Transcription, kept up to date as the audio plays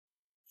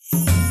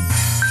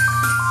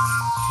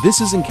This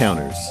is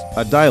Encounters,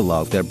 a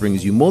dialogue that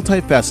brings you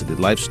multifaceted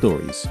life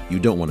stories you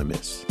don't want to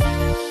miss.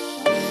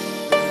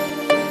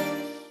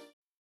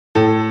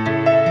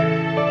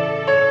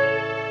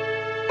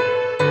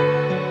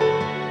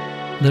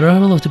 There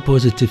are a lot of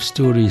positive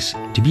stories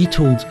to be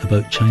told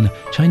about China.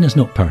 China's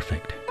not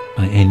perfect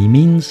by any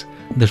means.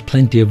 There's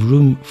plenty of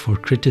room for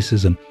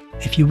criticism.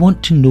 If you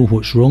want to know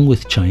what's wrong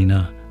with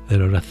China,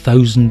 there are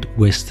 1,000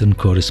 Western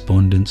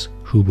correspondents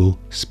who will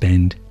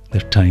spend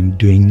their time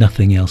doing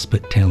nothing else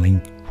but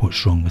telling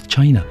what's wrong with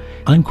China.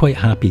 I'm quite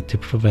happy to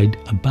provide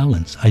a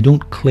balance. I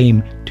don't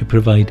claim to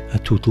provide a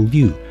total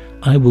view.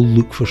 I will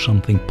look for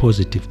something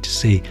positive to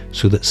say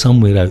so that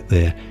somewhere out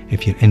there,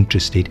 if you're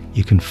interested,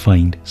 you can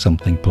find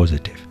something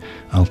positive.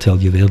 I'll tell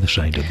you the other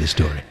side of the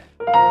story.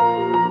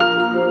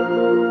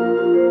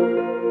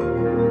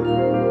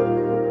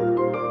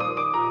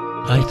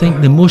 I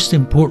think the most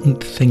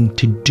important thing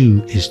to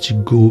do is to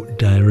go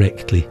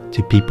directly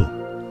to people.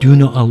 Do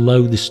not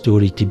allow the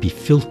story to be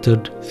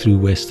filtered through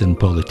Western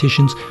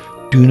politicians.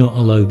 Do not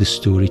allow the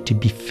story to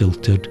be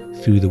filtered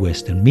through the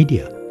Western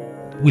media.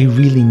 We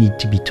really need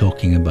to be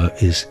talking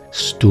about is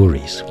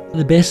stories.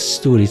 The best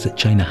stories that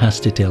China has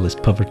to tell is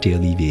poverty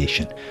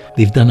alleviation.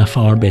 They've done a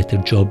far better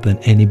job than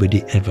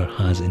anybody ever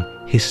has in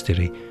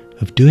history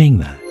of doing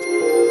that.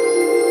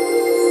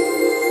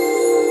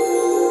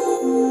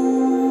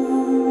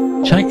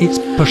 It's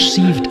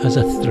perceived as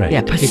a threat.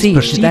 Yeah,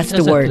 perceived, that's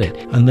the word.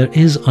 And there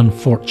is,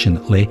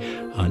 unfortunately,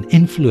 an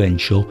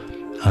influential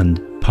and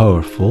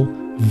powerful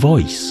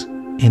voice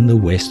in the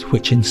West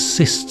which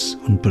insists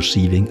on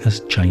perceiving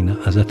China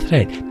as a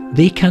threat.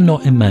 They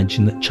cannot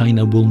imagine that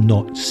China will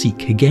not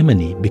seek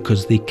hegemony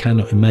because they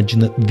cannot imagine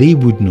that they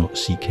would not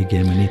seek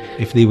hegemony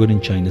if they were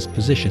in China's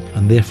position.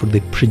 And therefore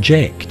they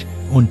project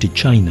onto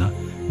China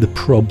the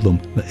problem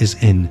that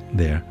is in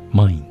their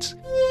minds.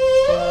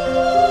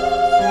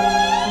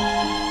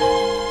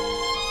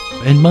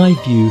 In my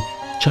view,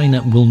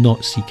 China will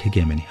not seek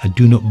hegemony. I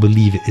do not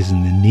believe it is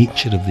in the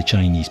nature of the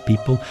Chinese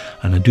people,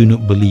 and I do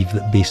not believe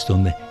that based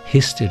on the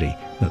history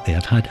that they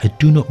have had, I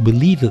do not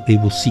believe that they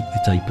will seek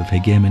the type of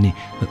hegemony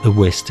that the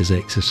West has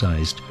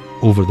exercised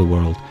over the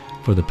world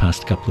for the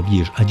past couple of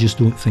years. I just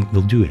don't think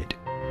they'll do it.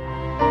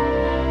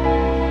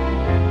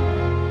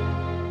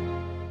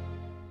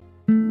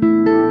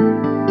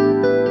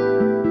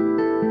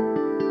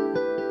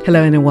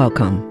 Hello and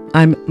welcome.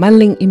 I'm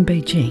Manling in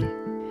Beijing.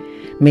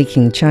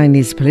 Making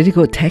Chinese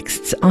political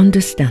texts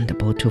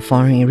understandable to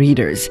foreign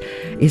readers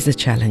is a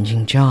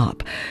challenging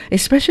job,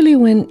 especially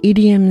when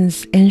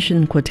idioms,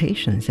 ancient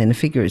quotations, and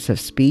figures of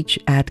speech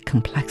add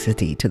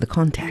complexity to the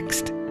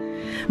context.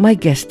 My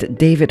guest,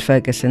 David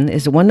Ferguson,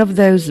 is one of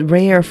those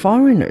rare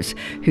foreigners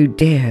who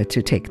dare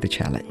to take the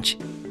challenge.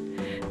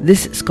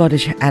 This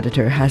Scottish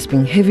editor has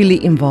been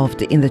heavily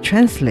involved in the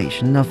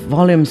translation of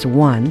volumes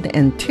 1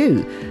 and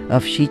 2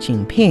 of Xi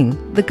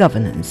Jinping, The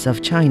Governance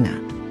of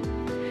China.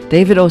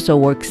 David also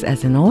works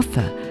as an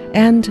author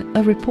and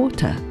a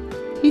reporter.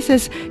 He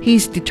says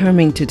he's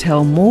determined to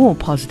tell more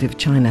positive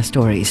China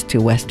stories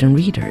to Western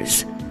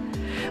readers.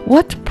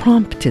 What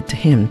prompted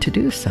him to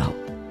do so?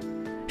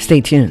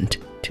 Stay tuned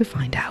to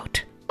find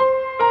out.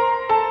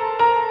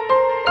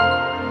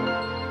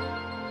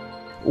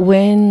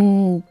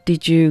 When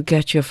did you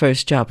get your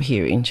first job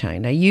here in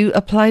China? You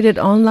applied it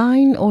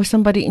online, or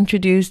somebody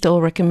introduced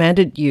or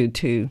recommended you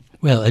to?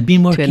 Well, I'd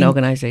been working to an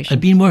organization.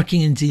 I'd been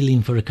working in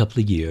Jilin for a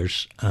couple of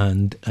years,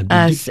 and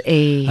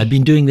I'd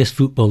been doing this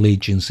football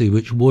agency,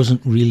 which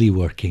wasn't really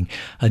working.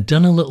 I'd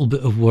done a little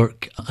bit of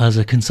work as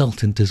a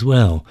consultant as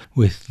well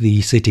with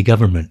the city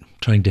government,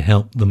 trying to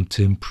help them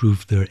to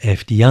improve their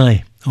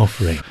FDI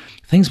offering.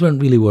 Things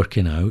weren't really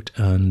working out,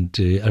 and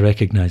I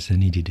recognised I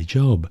needed a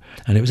job.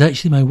 And it was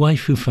actually my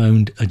wife who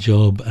found a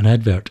job, an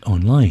advert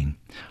online,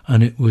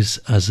 and it was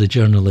as a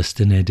journalist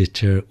and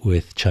editor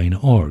with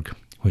China.org,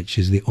 which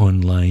is the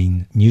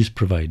online news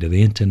provider,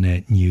 the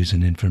internet news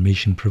and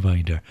information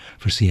provider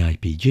for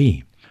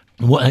CIPG.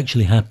 And what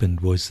actually happened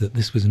was that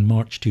this was in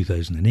March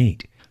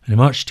 2008. And in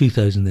March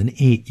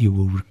 2008, you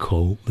will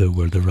recall, there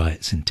were the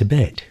riots in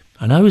Tibet.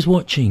 And I was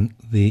watching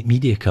the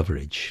media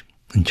coverage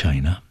in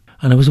China,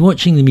 and I was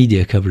watching the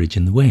media coverage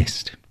in the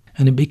West.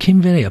 And it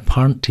became very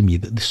apparent to me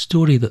that the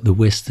story that the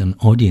Western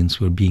audience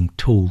were being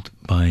told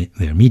by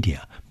their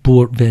media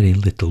bore very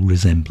little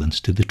resemblance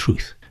to the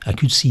truth. I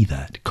could see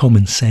that.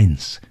 Common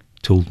sense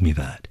told me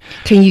that.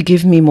 Can you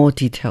give me more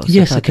details?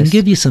 Yes, I can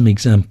give you some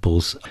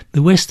examples.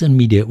 The Western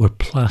media were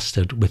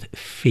plastered with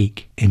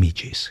fake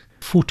images.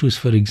 Photos,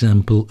 for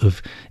example,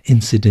 of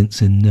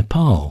incidents in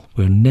Nepal,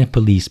 where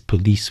Nepalese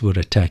police were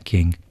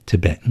attacking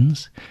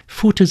Tibetans.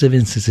 Photos of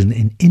incidents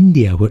in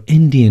India, where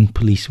Indian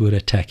police were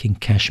attacking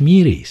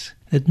Kashmiris.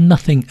 It had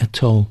nothing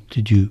at all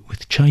to do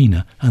with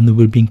China, and they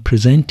were being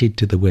presented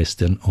to the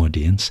Western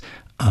audience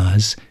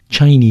as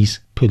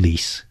Chinese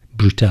police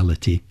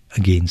brutality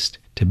against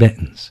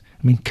Tibetans.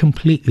 I mean,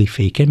 completely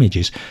fake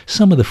images.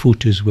 Some of the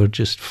photos were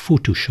just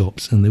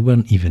photoshops, and they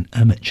weren't even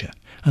amateur.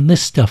 And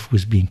this stuff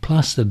was being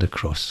plastered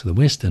across the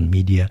Western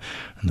media,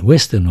 and the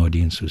Western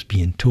audience was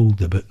being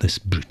told about this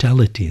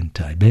brutality in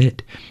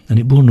Tibet, and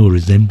it bore no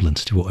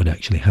resemblance to what had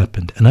actually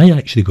happened. And I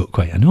actually got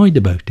quite annoyed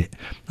about it.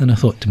 And I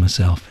thought to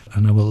myself,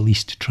 and I will at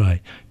least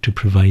try to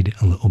provide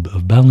a little bit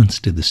of balance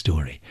to the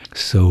story.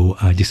 So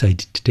I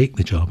decided to take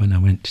the job, and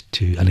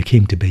I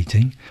came to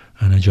Beijing,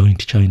 and I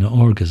joined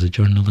China.org as a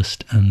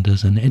journalist and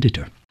as an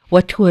editor.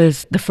 What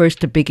was the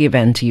first big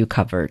event you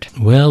covered?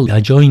 Well,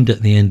 I joined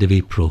at the end of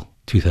April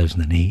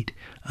 2008,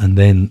 and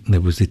then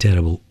there was the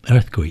terrible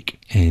earthquake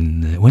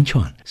in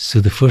Wenchuan. So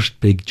the first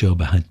big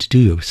job I had to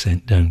do, I was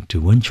sent down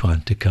to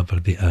Wenchuan to cover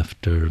the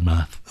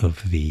aftermath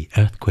of the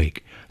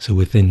earthquake. So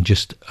within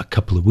just a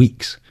couple of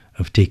weeks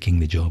of taking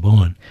the job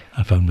on,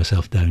 I found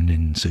myself down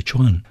in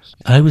Sichuan.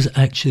 I was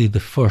actually the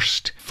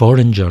first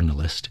foreign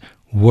journalist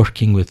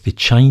working with the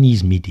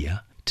Chinese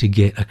media to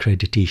get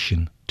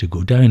accreditation to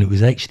go down. It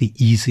was actually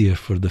easier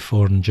for the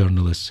foreign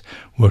journalists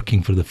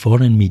working for the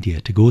foreign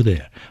media to go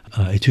there.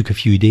 It took a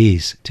few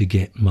days to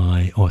get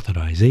my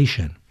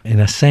authorization. In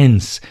a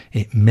sense,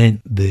 it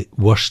meant the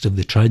worst of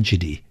the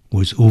tragedy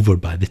was over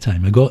by the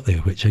time I got there,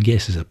 which I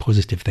guess is a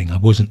positive thing. I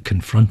wasn't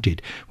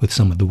confronted with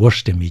some of the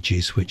worst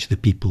images which the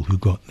people who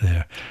got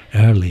there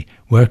early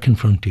were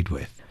confronted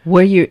with.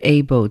 Were you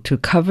able to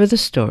cover the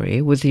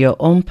story with your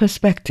own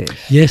perspective?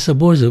 Yes, I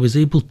was. I was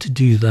able to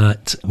do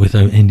that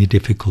without any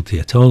difficulty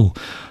at all.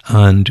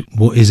 And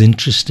what is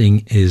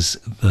interesting is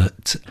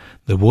that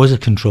there was a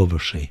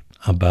controversy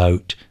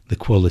about the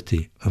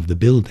quality of the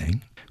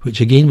building, which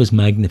again was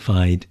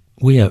magnified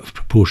way out of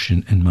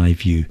proportion, in my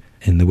view,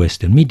 in the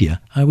Western media.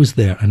 I was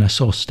there and I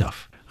saw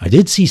stuff. I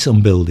did see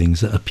some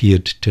buildings that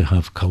appeared to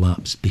have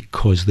collapsed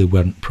because they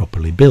weren't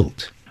properly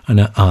built.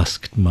 And I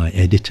asked my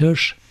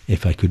editors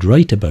if I could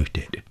write about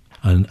it.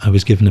 And I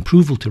was given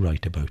approval to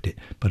write about it,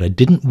 but I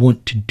didn't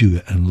want to do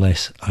it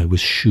unless I was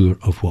sure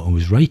of what I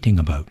was writing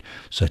about.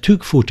 So I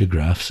took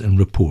photographs and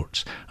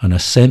reports and I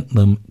sent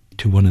them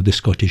to one of the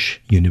Scottish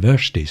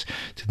universities,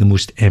 to the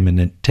most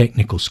eminent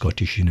technical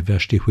Scottish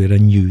university, where I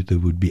knew there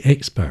would be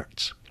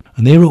experts.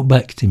 And they wrote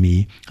back to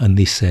me and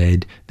they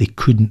said they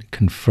couldn't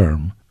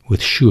confirm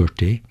with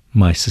surety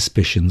my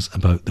suspicions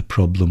about the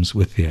problems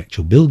with the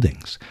actual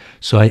buildings.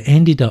 So I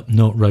ended up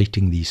not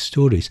writing these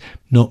stories,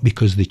 not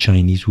because the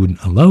Chinese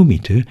wouldn't allow me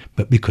to,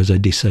 but because I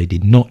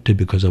decided not to,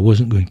 because I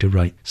wasn't going to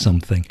write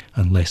something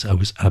unless I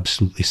was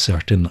absolutely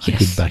certain that I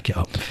could back it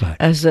up with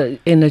facts.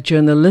 In a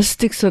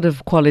journalistic sort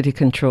of quality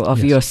control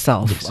of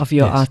yourself, of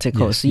your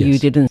articles, you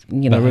didn't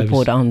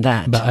report on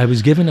that. But I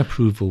was given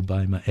approval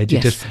by my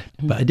editors.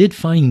 But I did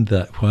find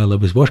that while I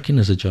was working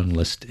as a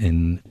journalist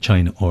in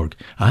China.org,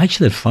 I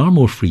actually had far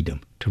more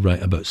freedom to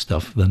write about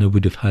stuff than I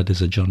would have had as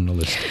a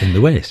journalist in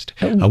the West.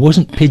 I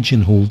wasn't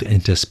pigeonholed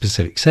into a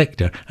specific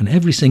sector, and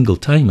every single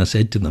time I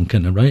said to them,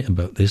 can I write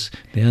about this?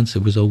 The answer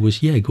was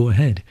always, yeah, go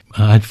ahead.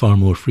 I had far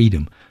more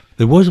freedom.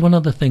 There was one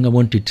other thing I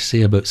wanted to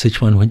say about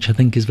Sichuan, which I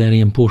think is very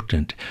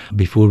important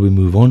before we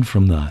move on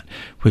from that,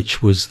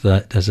 which was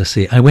that, as I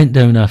say, I went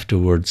down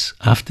afterwards,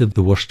 after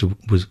the worst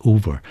was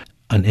over,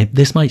 and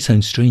this might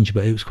sound strange,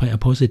 but it was quite a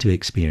positive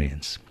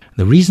experience.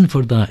 The reason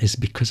for that is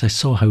because I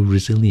saw how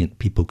resilient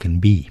people can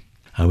be.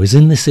 I was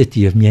in the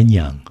city of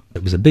Mianyang.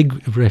 It was a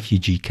big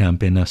refugee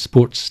camp in a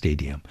sports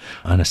stadium,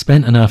 and I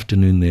spent an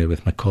afternoon there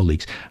with my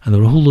colleagues, and there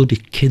were a whole load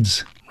of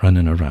kids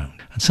running around.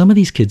 And some of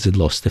these kids had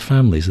lost their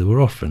families. They were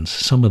orphans.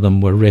 Some of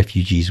them were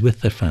refugees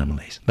with their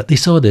families. But they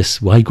saw this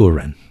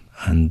Waigorin,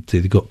 and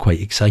they got quite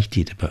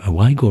excited about a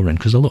Waigorin,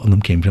 because a lot of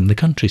them came from the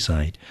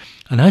countryside.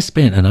 And I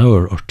spent an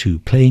hour or two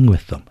playing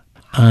with them.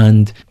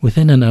 And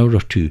within an hour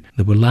or two,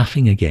 they were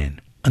laughing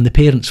again. And the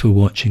parents were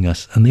watching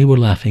us, and they were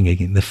laughing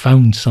again. They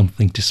found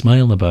something to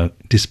smile about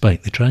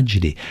despite the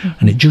tragedy. Mm-hmm.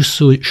 And it just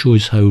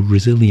shows how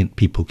resilient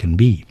people can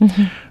be.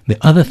 Mm-hmm. The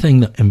other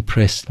thing that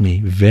impressed me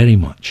very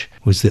much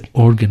was the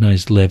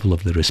organised level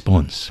of the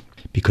response.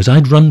 Because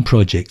I'd run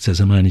projects as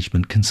a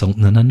management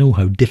consultant, and I know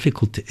how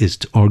difficult it is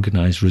to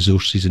organise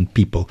resources and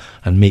people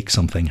and make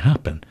something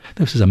happen.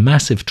 This is a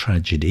massive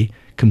tragedy,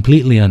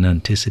 completely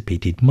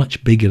unanticipated,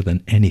 much bigger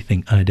than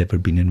anything I'd ever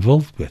been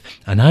involved with.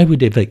 And I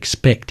would have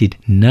expected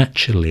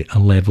naturally a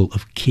level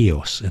of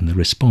chaos in the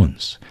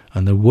response.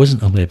 And there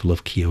wasn't a level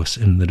of chaos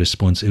in the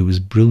response. It was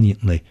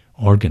brilliantly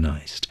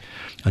organised.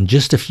 And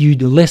just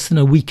less than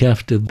a week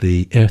after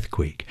the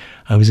earthquake,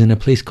 I was in a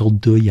place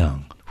called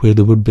Doyang, where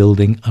they were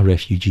building a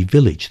refugee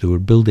village. They were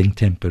building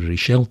temporary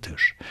shelters.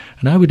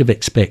 And I would have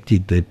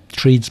expected the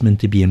tradesmen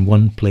to be in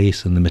one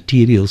place and the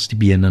materials to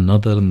be in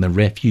another, and the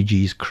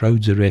refugees,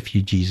 crowds of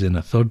refugees, in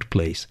a third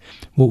place.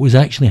 What was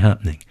actually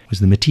happening was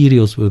the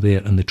materials were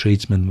there and the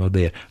tradesmen were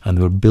there, and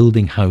they were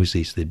building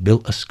houses. They'd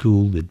built a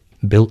school, they'd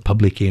built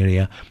public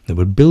area, they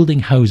were building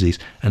houses,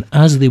 and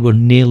as they were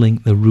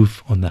nailing the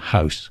roof on the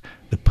house,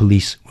 the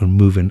police were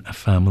moving a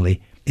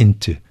family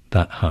into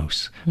that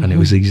house. And it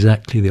was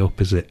exactly the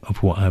opposite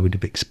of what I would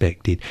have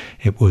expected.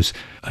 It was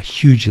a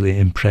hugely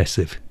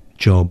impressive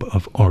job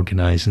of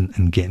organising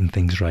and getting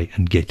things right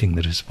and getting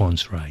the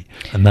response right.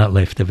 And that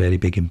left a very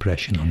big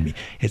impression on me.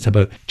 It's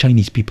about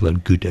Chinese people are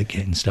good at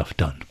getting stuff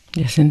done.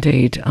 Yes,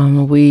 indeed.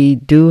 We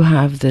do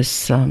have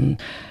this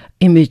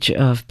image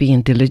of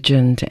being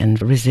diligent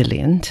and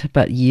resilient,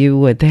 but you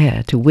were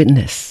there to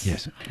witness.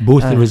 Yes,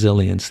 both the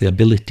resilience, the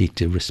ability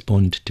to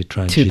respond to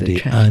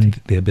tragedy, and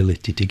the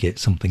ability to get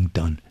something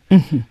done.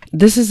 Mm-hmm.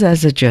 This is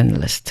as a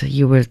journalist.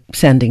 You were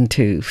sending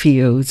to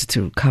fields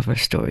to cover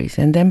stories.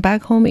 And then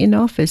back home in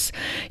office,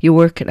 you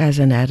worked as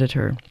an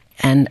editor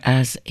and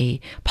as a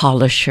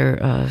polisher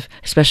of,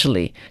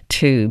 especially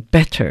to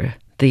better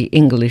the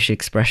English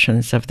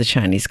expressions of the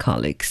Chinese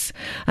colleagues.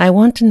 I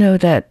want to know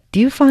that, do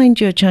you find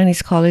your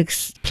Chinese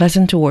colleagues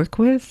pleasant to work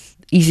with,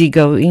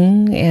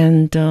 easygoing,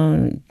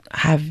 and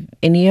have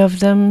any of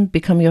them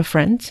become your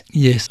friends?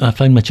 Yes, I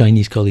find my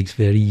Chinese colleagues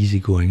very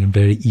easygoing and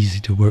very easy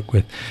to work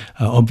with.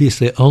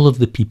 Obviously,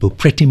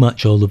 pretty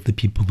much all of the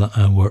people that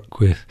I work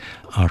with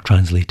are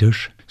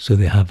translators, so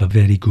they have a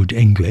very good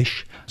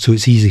English, so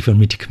it's easy for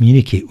me to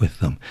communicate with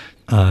them.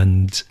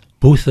 And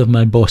both of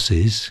my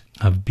bosses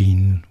have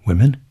been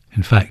women.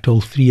 In fact,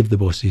 all three of the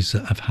bosses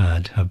that I've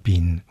had have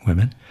been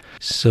women.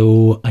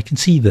 So I can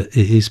see that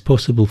it is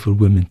possible for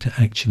women to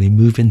actually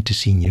move into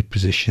senior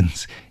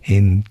positions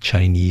in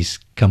Chinese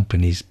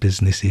companies,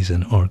 businesses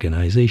and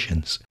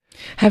organizations.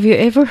 Have you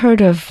ever heard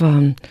of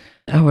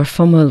our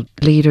former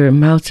leader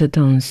Mao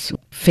Zedong's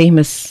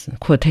famous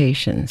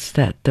quotations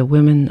that the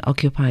women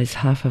occupies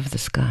half of the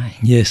sky?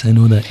 Yes, I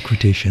know that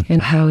quotation.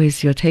 And how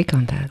is your take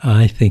on that?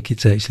 I think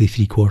it's actually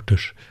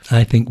 3/4.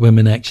 I think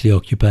women actually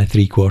occupy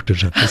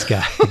 3/4 of the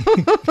sky.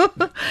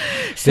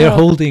 They're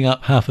holding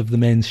up half of the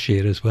men's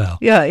share as well.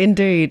 Yeah,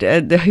 indeed.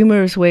 The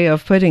humorous way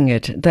of putting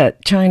it,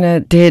 that China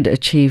did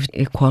achieve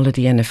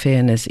equality and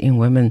fairness in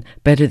women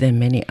better than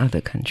many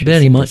other countries.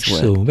 Very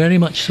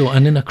much so.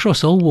 And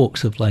across all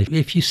walks of life,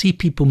 if you see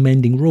people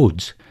mending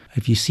roads,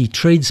 if you see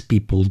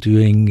tradespeople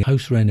doing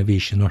house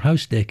renovation or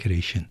house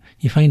decoration,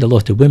 you find a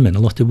lot of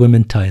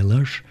women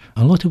tilers,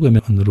 a lot of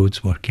women on the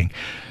roads working.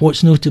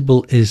 What's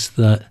notable is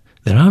that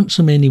there aren't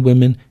so many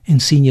women in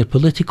senior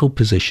political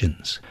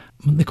positions.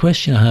 The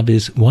question I have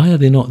is, why are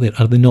they not there?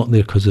 Are they not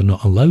there because they're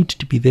not allowed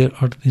to be there,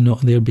 or are they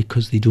not there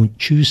because they don't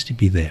choose to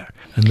be there?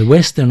 And the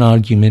Western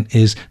argument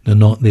is they're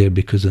not there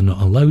because they're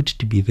not allowed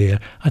to be there.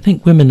 I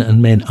think women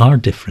and men are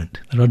different.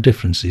 There are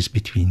differences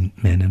between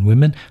men and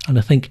women, and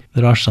I think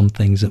there are some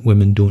things that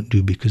women don't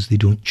do because they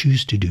don't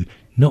choose to do,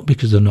 not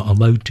because they're not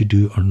allowed to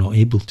do or not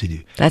able to do.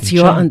 That's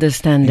your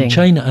understanding. In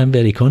China, I'm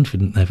very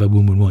confident that if a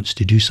woman wants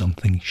to do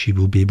something, she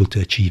will be able to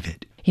achieve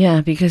it.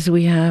 Yeah, because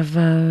we have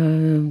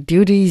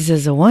duties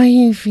as a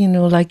wife,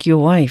 like your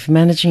wife,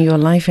 managing your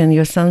life and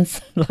your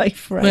son's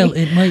life, right? Well,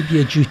 it might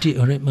be a duty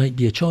or it might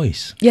be a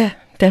choice. Yeah,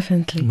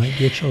 definitely. It might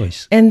be a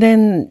choice. And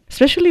then,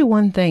 especially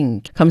one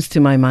thing comes to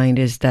my mind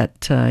is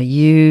that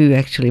you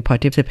actually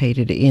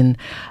participated in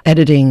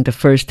editing the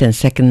first and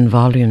second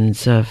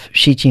volumes of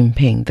Xi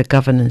Jinping, The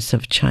Governance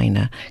of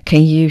China.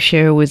 Can you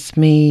share with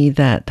me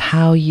that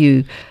how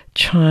you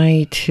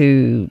try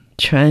to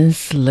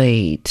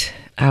translate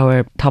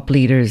our top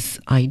leaders'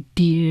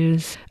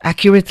 ideas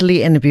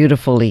accurately and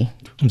beautifully?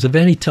 It was a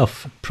very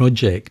tough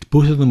project.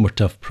 Both of them were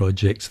tough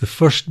projects. The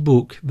first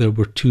book, there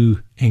were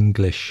 2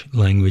 English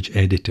language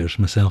editors,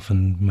 myself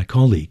and my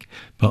colleague.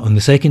 But on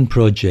the second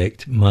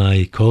project,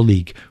 my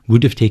colleague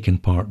would have taken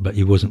part, but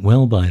he wasn't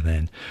well by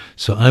then.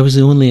 So I was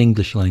the only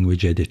English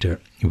language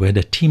editor. We had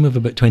a team of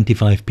about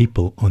 25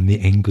 people on the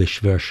English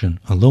version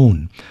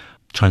alone.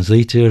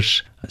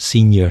 Translators,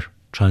 senior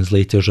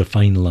translators or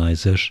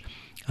finalisers,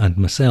 and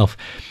myself.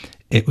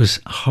 It was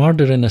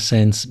harder in a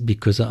sense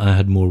because I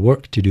had more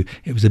work to do.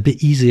 It was a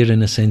bit easier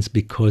in a sense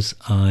because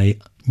I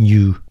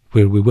knew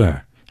where we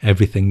were.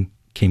 Everything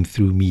came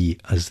through me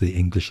as the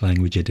English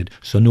language editor.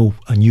 So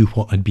I knew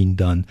what had been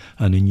done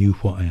and I knew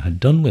what I had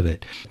done with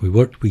it. We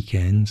worked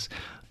weekends.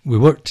 We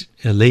worked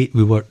late,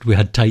 we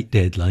had tight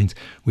deadlines.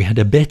 We had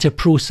a better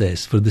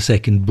process for the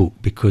second book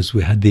because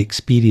we had the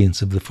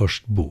experience of the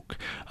first book.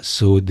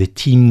 So the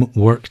team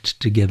worked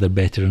together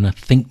better, and I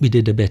think we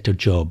did a better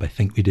job. I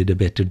think we did a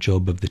better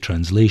job of the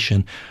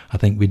translation. I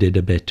think we did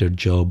a better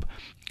job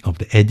of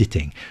the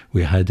editing.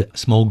 We had a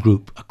small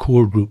group, a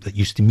core group that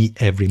used to meet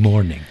every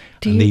morning,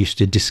 and they used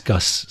to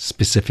discuss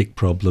specific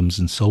problems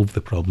and solve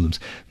the problems.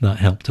 That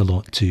helped a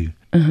lot too.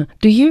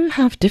 Do you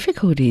have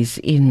difficulties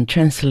in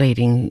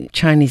translating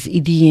Chinese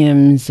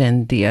idioms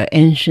and the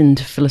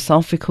ancient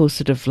philosophical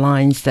sort of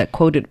lines that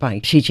quoted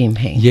by Xi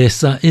Jinping?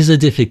 Yes, that is a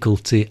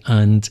difficulty,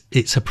 and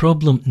it's a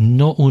problem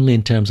not only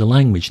in terms of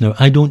language. Now,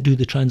 I don't do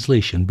the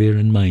translation, bear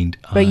in mind.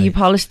 But you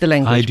polish the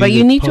language, but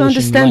you need to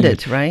understand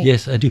it, right?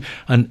 Yes, I do.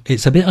 And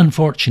it's a bit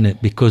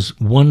unfortunate because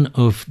one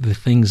of the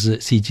things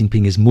that Xi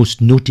Jinping is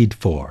most noted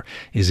for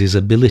is his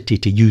ability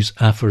to use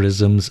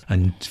aphorisms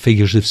and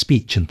figures of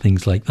speech and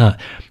things like that.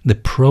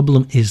 The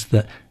problem is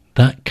that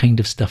kind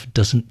of stuff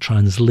doesn't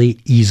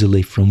translate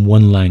easily from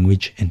one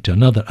language into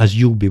another, as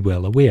you'll be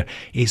well aware.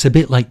 It's a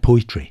bit like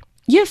poetry.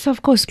 Yes,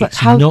 of course, but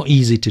it's not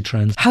easy to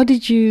translate. How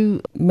did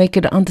you make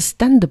it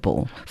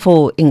understandable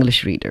for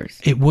English readers?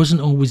 It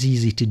wasn't always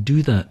easy to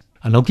do that.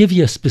 And I'll give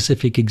you a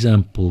specific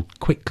example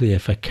quickly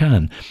if I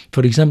can.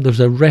 For example, there's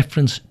a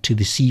reference to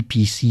the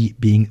CPC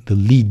being the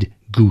lead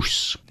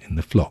goose in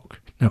the flock.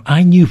 Now,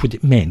 I knew what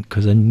it meant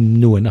because I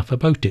know enough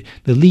about it.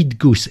 The lead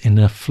goose in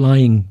a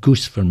flying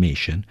goose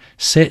formation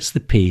sets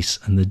the pace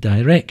and the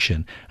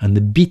direction, and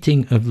the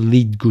beating of the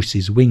lead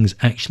goose's wings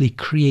actually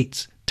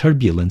creates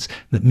turbulence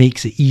that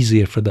makes it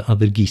easier for the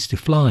other geese to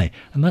fly.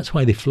 And that's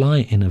why they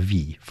fly in a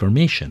V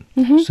formation.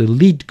 So the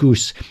lead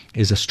goose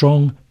is a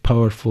strong,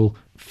 powerful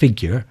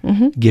figure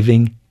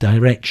giving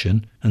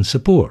direction and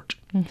support.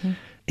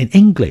 In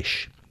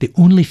English, the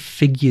only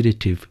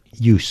figurative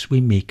use we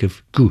make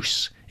of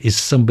goose is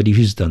somebody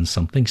who's done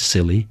something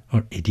silly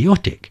or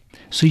idiotic.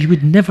 So you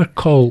would never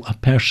call a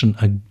person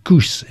a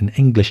goose in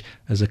English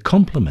as a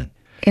compliment.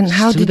 And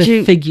how so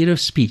the figure of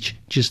speech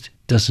just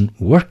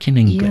doesn't work in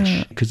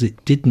English because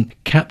it didn't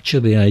capture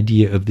the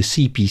idea of the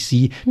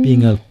CPC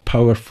being a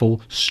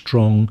powerful,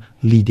 strong,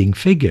 leading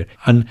figure.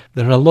 And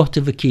there are a lot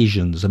of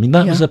occasions. I mean,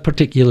 that was a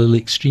particularly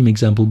extreme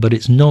example, but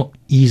it's not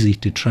easy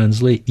to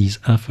translate these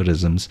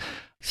aphorisms.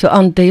 So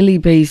on daily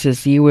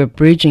basis, you were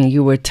bridging,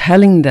 you were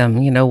telling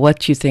them,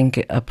 what you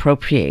think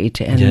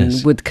appropriate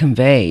and would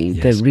convey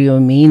the real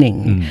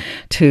meaning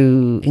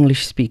to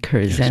English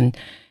speakers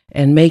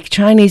and make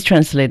Chinese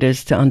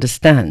translators to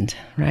understand,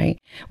 right?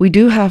 We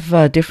do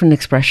have different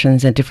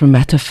expressions and different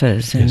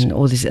metaphors and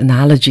all these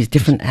analogies,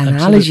 different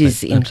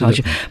analogies in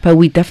culture, but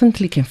we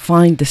definitely can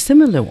find the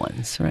similar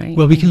ones, right?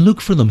 Well, we can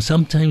look for them.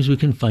 Sometimes we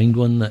can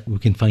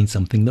find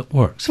something that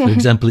works. For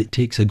example, it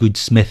takes a good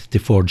smith to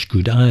forge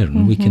good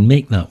iron. We can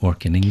make that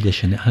work in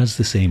English, and it has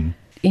the same.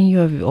 In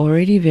your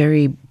already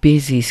very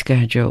busy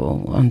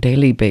schedule on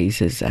daily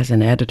basis as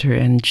an editor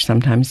and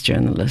sometimes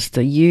journalist,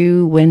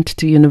 you went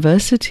to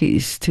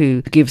universities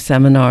to give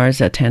seminars,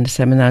 attend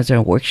seminars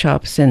or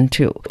workshops, and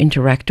to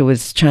interact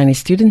with Chinese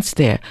students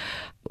there.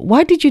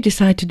 Why did you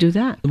decide to do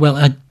that? Well,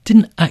 I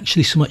didn't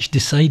actually so much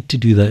decide to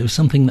do that. It was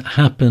something that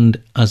happened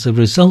as a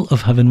result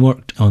of having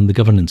worked on the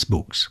governance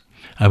books.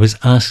 I was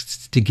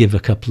asked to give a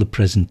couple of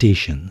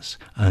presentations,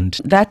 and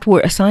that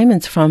were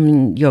assignments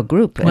from your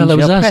group. Well, I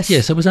was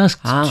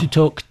asked to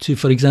talk to,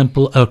 for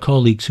example, our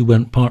colleagues who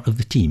weren't part of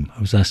the team.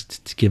 I was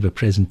asked to give a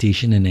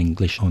presentation in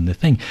English on the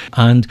thing,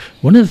 and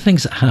one of the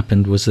things that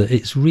happened was that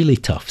it's really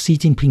tough. Xi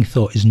Jinping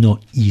thought is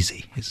not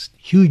easy. It's a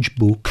huge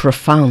book,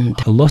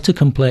 profound, a lot of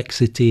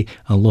complexity,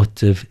 a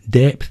lot of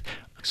depth.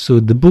 So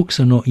the books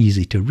are not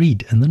easy to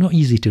read, and they're not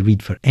easy to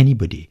read for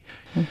anybody.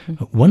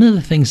 One of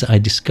the things that I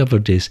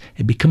discovered is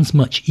it becomes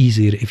much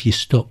easier if you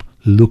stop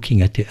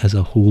looking at it as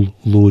a whole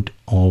load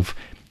of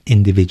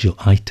individual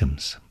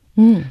items.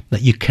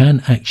 That you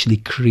can actually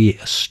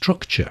create a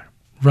structure,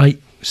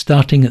 right,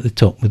 starting at the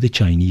top with the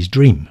Chinese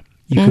dream.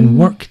 You can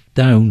work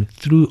down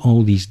through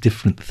all these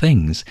different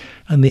things,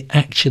 and they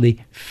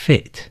actually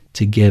fit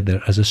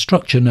together as a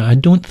structure. Now, I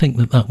don't think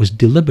that was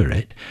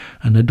deliberate,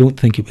 and I don't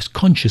think it was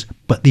conscious,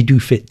 but they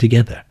do fit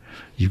together.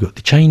 You've got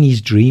the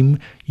Chinese dream,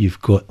 you've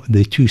got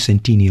the 2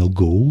 centennial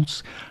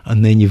goals,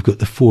 and then you've got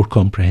the 4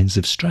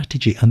 comprehensive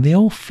strategy, and they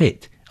all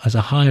fit as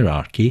a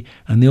hierarchy,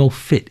 and they all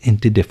fit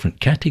into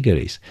different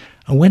categories.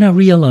 And when I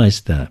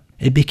realised that,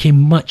 it became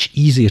much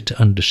easier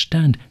to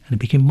understand, and it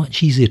became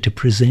much easier to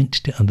present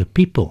to other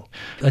people.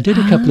 I did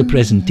a couple of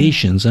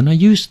presentations, and I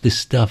used this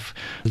stuff.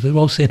 They were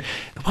all saying,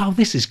 wow,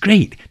 this is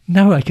great.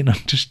 Now I can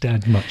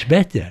understand much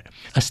better.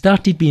 I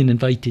started being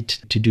invited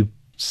to do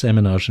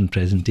seminars and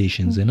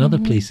presentations in other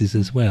places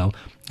as well,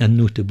 and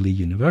notably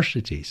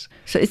universities.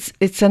 So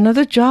it's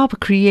another job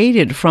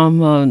created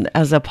from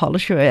as a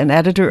publisher and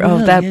editor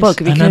of that book.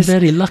 Because and I'm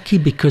very lucky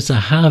because I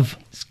have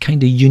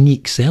kind of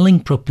unique selling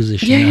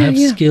proposition. I have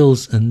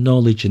skills and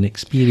knowledge and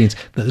experience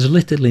that there's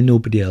literally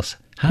nobody else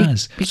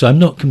has. So I'm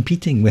not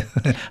competing with,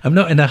 I'm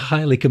not in a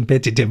highly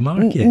competitive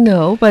market.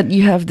 No, but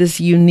you have this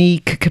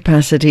unique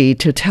capacity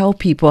to tell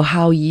people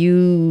how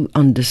you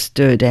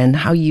understood and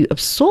how you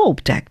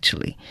absorbed,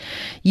 actually.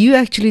 You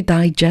actually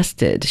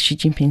digested Xi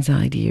Jinping's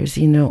ideas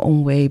in your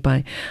own way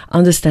by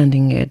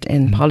understanding it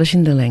and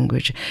polishing the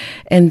language.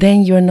 And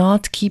then you're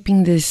not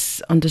keeping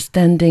this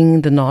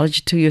understanding, the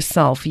knowledge to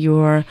yourself.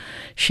 You're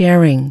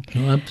sharing.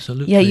 No,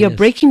 absolutely. Yeah, you're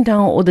breaking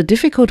down all the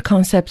difficult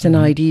concepts and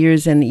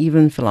ideas and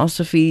even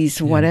philosophies,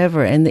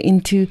 whatever, and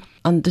into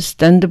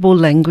understandable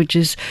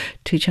languages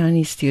to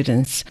Chinese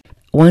students.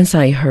 Once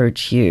I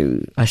heard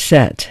you, I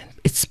said,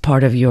 it's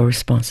part of your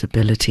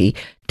responsibility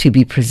to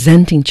be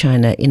presenting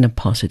China in a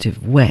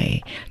positive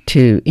way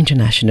to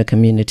international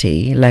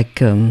community.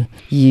 Like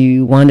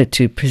you wanted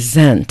to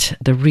present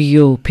the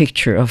real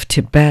picture of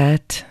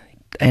Tibet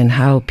and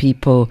how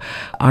people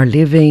are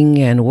living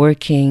and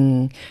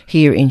working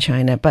here in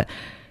China. But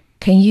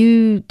can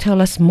you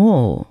tell us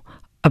more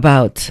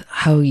about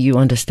how you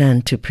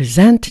understand to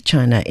present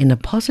China in a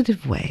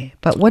positive way?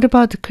 But what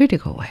about the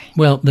critical way?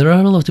 Well, there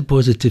are a lot of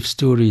positive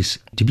stories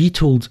to be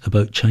told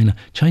about China.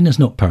 China's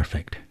not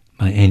perfect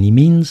by any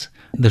means.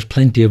 There's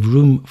plenty of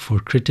room for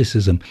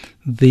criticism.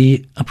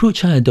 The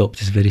approach I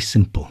adopt is very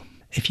simple.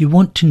 If you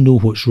want to know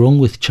what's wrong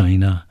with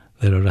China,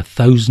 there are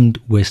 1,000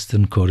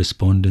 Western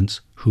correspondents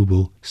who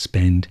will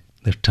spend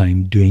their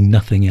time doing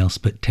nothing else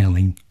but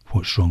telling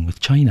what's wrong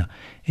with China.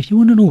 If you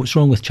want to know what's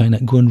wrong with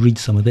China, go and read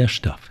some of their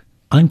stuff.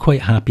 I'm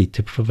quite happy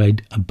to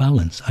provide a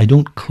balance. I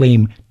don't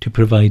claim to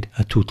provide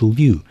a total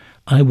view.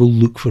 I will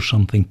look for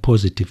something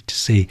positive to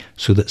say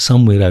so that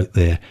somewhere out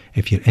there,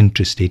 if you're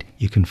interested,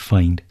 you can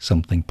find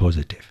something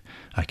positive.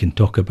 I can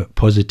talk about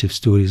positive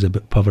stories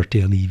about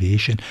poverty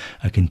alleviation.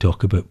 I can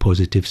talk about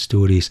positive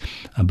stories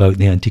about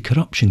the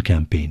anti-corruption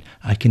campaign.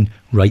 I can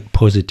write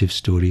positive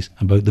stories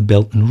about the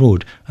Belt and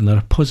Road, and there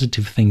are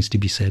positive things to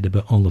be said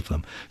about all of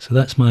them. So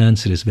that's my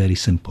answer, is very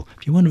simple.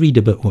 If you want to read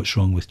about what's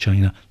wrong with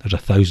China, there's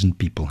 1,000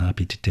 people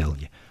happy to tell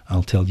you.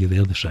 I'll tell you the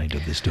other side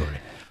of the story.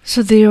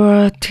 So there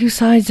are two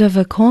sides of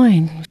a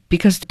coin,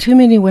 because too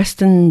many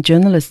Western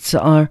journalists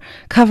are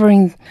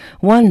covering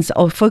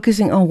or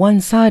focusing on one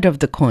side of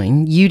the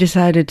coin. You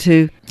decided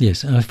to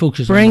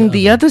bring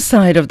the other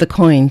side of the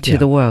coin to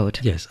the world.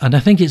 Yes, and I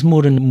think it's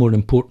more and more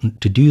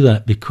important to do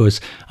that because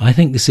I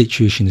think the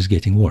situation is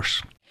getting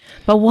worse.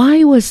 But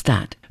why was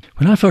that?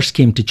 When I first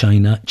came to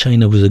China,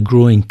 China was a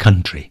growing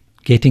country,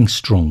 getting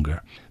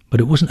stronger,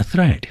 but it wasn't a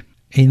threat.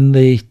 In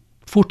the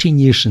 14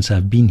 years since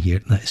I've been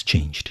here, that has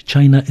changed.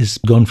 China has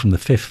gone from the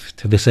 5th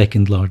to the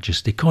 2nd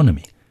largest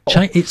economy.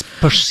 It's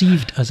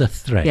perceived as a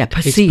threat. Yeah,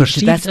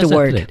 perceived, that's the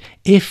word.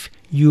 If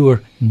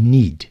your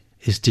need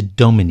is to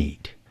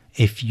dominate,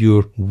 if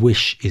your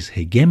wish is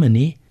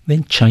hegemony,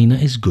 then China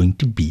is going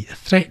to be a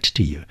threat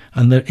to you.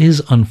 And there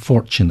is,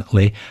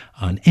 unfortunately,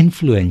 an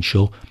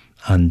influential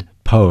and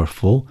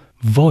powerful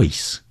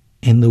voice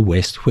in the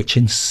West which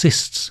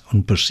insists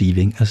on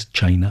perceiving as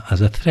China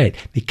as a threat.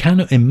 They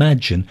cannot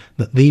imagine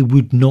that they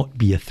would not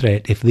be a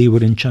threat if they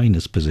were in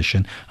China's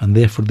position, and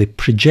therefore they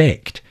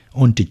project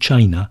onto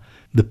China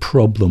the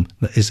problem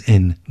that is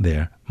in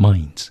their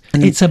minds.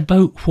 And it's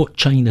about what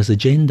China's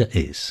agenda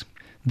is.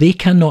 They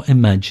cannot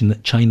imagine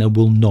that China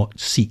will not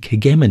seek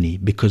hegemony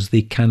because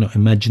they cannot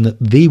imagine that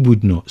they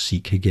would not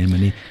seek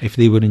hegemony if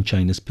they were in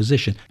China's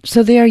position.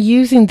 So they are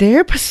using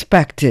their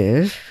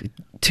perspective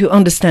to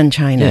understand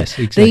China. Yes,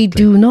 exactly. They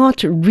do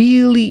not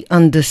really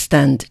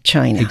understand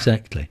China.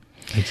 Exactly.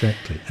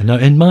 And now,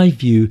 in my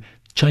view,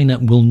 China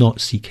will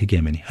not seek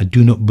hegemony. I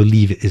do not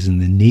believe it is in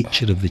the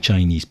nature of the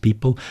Chinese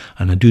people,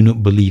 and I do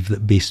not believe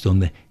that based on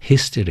the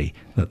history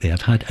that they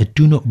have had, I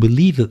do not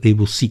believe that they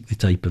will seek the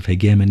type of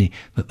hegemony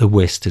that the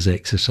West has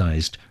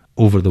exercised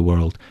over the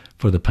world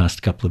for the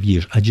past couple of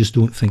years. I just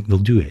don't think they'll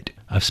do it.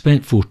 I've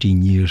spent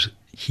 14 years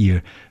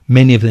here.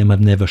 Many of them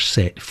have never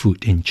set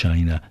foot in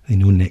China. They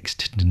know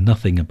next to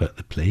nothing about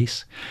the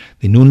place.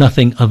 They know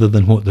nothing other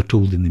than what they're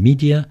told in the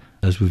media.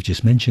 As we've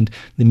just mentioned,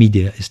 the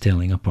media is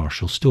telling a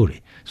partial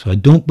story. So I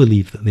don't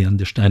believe that they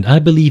understand. I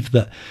believe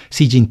that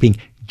Xi Jinping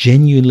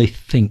genuinely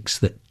thinks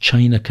that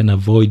China can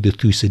avoid the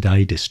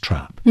Thucydides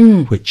trap,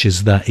 which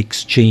is that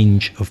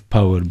exchange of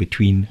power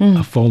between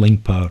a falling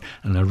power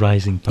and a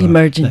rising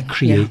power that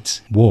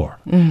creates war.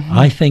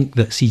 I think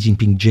that Xi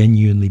Jinping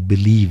genuinely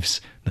believes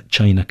that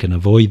China can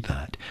avoid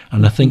that,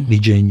 and I think they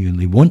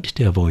genuinely want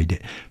to avoid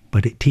it,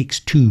 but it takes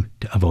two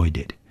to avoid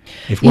it.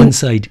 If one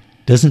side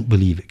doesn't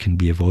believe it can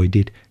be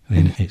avoided,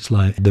 then it's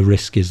like the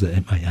risk is that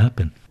it might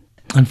happen.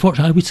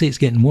 Unfortunately, I would say it's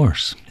getting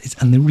worse.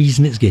 And the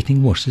reason it's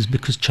getting worse is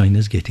because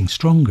China's getting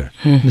stronger.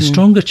 The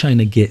stronger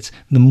China gets,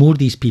 the more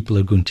these people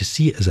are going to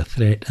see it as a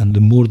threat and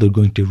the more they're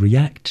going to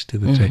react to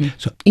the threat.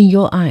 So, in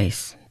your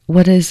eyes,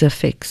 what is a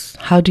fix?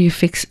 How do you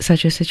fix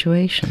such a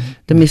situation?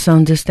 The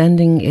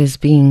misunderstanding is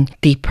being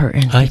deeper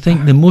and deeper. I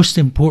think the most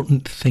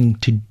important thing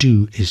to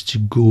do is to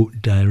go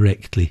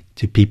directly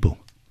to people.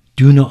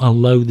 Do not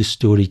allow the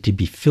story to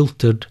be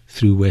filtered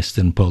through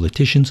Western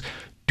politicians.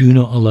 Do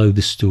not allow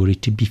the story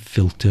to be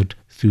filtered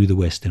through the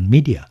Western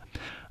media.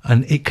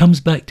 And it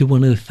comes back to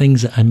one of the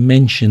things that I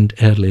mentioned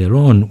earlier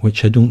on,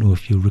 which I don't know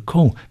if you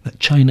recall, that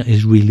China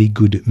is really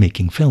good at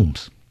making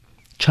films.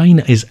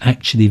 China is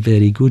actually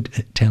very good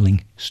at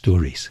telling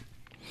stories.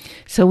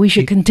 So we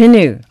should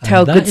continue to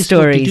tell good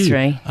stories,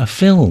 right? A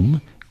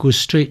film goes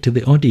straight to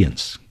the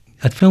audience.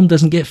 A film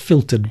doesn't get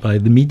filtered by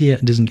the media,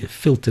 it doesn't get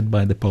filtered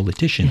by the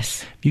politicians.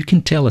 Yes. If you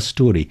can tell a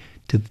story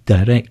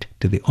direct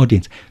to the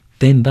audience,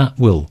 then that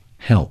will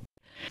help.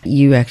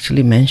 You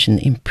actually mentioned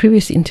in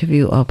previous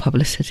interview or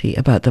publicity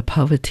about the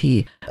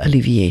poverty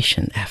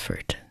alleviation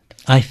effort.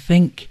 I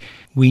think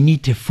we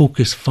need to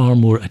focus far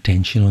more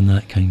attention on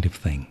that kind of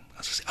thing.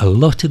 A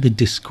lot of the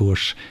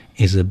discourse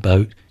is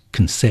about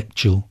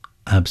conceptual,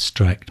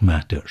 abstract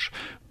matters.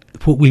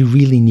 What we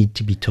really need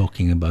to be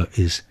talking about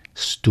is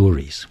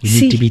stories. We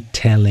need to be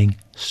telling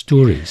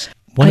stories.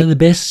 One of the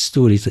best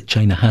stories that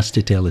China has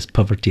to tell is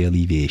poverty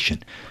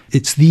alleviation.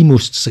 It's the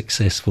most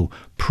successful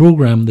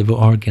program they've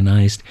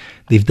organised.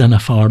 They've done a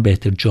far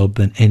better job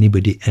than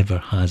anybody ever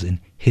has in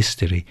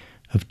history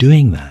of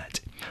doing that.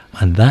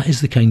 And that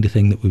is the kind of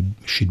thing that we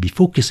should be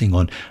focusing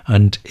on.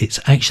 And it's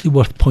actually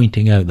worth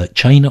pointing out that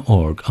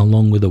China.org,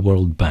 along with the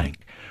World Bank,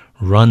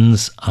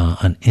 runs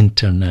an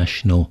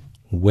international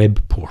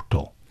web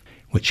portal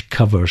which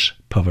covers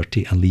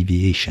poverty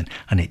alleviation.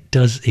 And it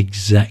does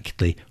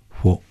exactly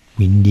what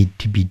we need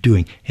to be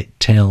doing. It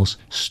tells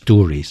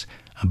stories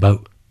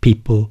about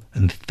people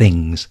and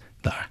things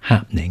that are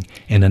happening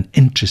in an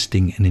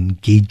interesting and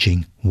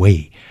engaging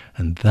way.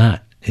 And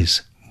that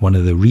is one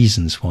of the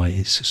reasons why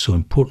it's so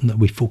important that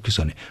we focus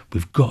on it.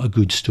 We've got a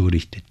good story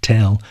to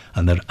tell,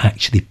 and there are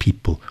actually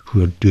people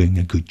who are doing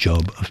a good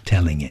job of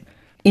telling it.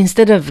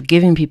 Instead of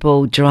giving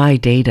people dry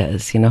data,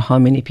 how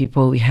many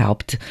people we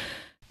helped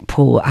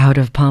pull out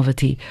of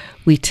poverty,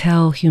 we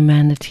tell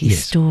humanity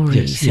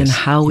stories and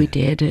how we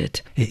did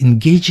it. It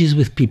engages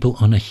with people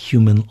on a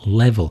human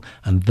level,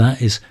 and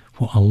that is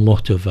what a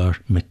lot of our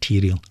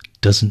material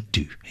doesn't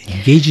do. It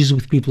engages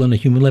with people on a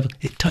human level.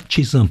 It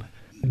touches them.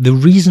 The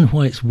reason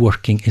why it's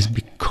working is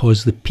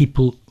because the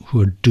people who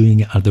are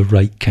doing it are the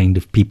right kind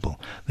of people.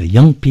 They're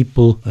young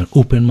people, they're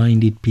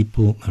open-minded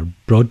people, they're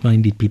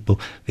broad-minded people.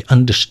 They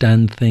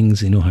understand things,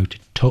 they know how to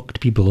talk to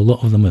people. A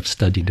lot of them have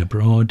studied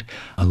abroad.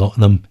 A lot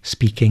of them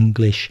speak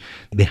English.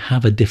 They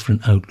have a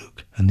different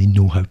outlook and they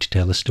know how to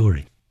tell a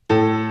story.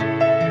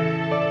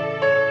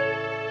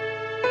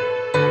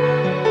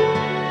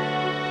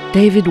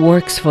 David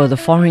works for the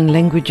Foreign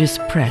Languages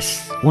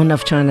Press, one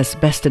of China's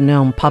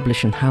best-known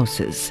publishing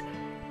houses.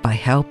 By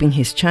helping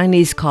his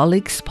Chinese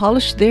colleagues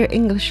polish their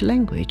English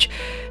language,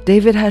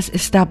 David has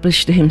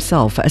established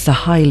himself as a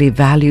highly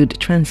valued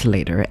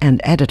translator and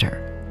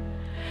editor.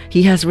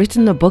 He has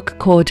written a book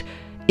called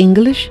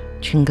English,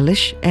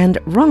 Chinglish, and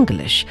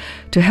Wronglish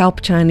to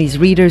help Chinese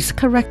readers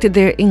correct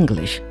their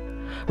English.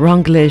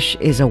 Wronglish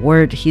is a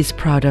word he's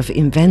proud of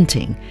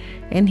inventing,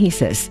 and he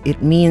says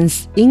it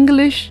means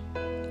English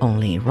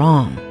only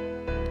wrong.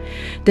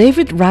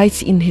 David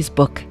writes in his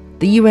book,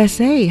 the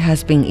USA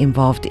has been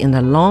involved in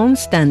a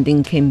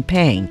long-standing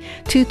campaign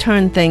to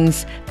turn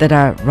things that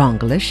are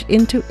Wronglish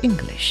into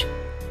English.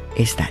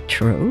 Is that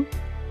true?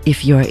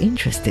 If you're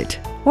interested,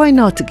 why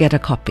not get a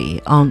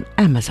copy on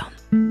Amazon?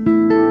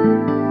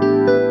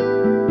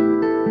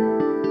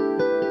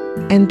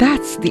 And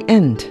that's the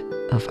end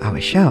of our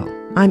show.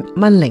 I'm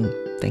Manling.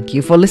 Thank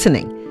you for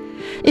listening.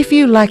 If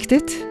you liked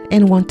it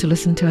and want to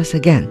listen to us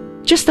again,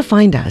 just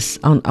find us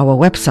on our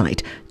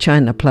website,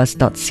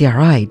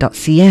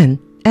 chinaplus.cri.cn,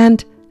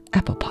 and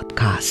Apple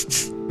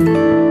Podcasts.